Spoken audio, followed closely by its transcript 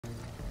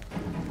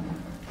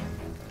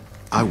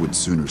I would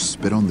sooner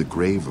spit on the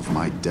grave of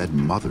my dead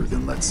mother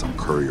than let some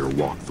courier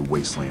walk the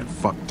wasteland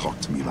fuck talk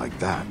to me like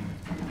that.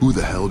 Who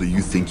the hell do you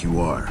think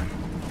you are?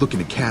 Looking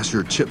to cash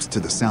your chips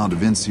to the sound of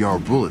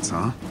NCR bullets,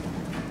 huh?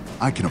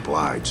 I can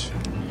oblige.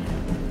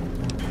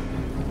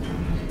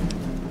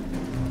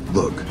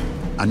 Look,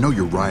 I know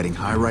you're riding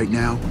high right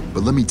now,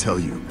 but let me tell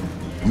you,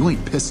 you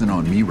ain't pissing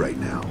on me right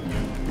now.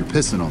 You're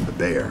pissing on the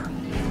bear.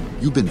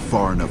 You've been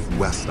far enough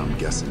west, I'm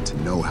guessing, to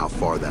know how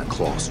far that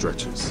claw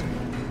stretches.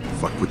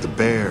 Fuck with the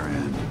bear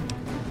and...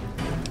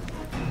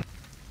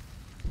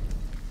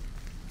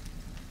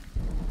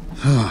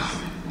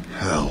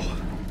 Hell.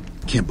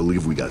 Can't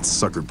believe we got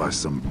suckered by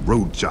some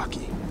road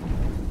jockey.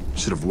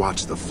 Should have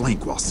watched the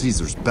flank while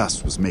Caesar's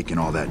best was making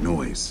all that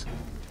noise.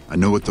 I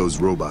know what those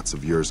robots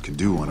of yours can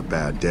do on a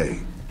bad day,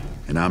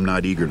 and I'm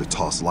not eager to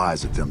toss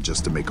lies at them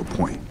just to make a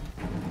point.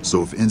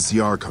 So if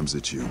NCR comes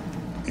at you,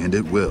 and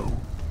it will,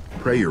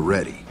 pray you're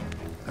ready.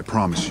 I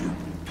promise you,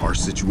 our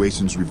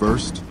situation's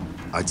reversed,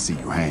 I'd see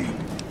you hanged.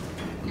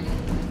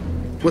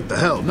 What the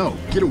hell? No,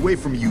 get away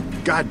from me, you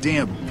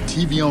goddamn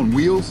TV on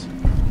wheels.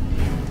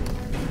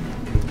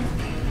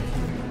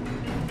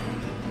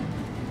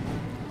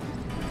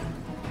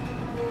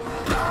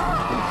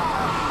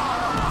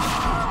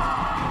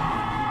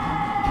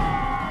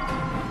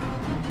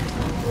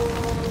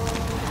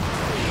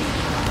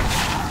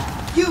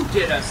 You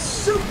did a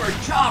super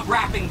job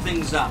wrapping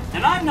things up,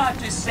 and I'm not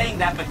just saying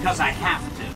that because I have to.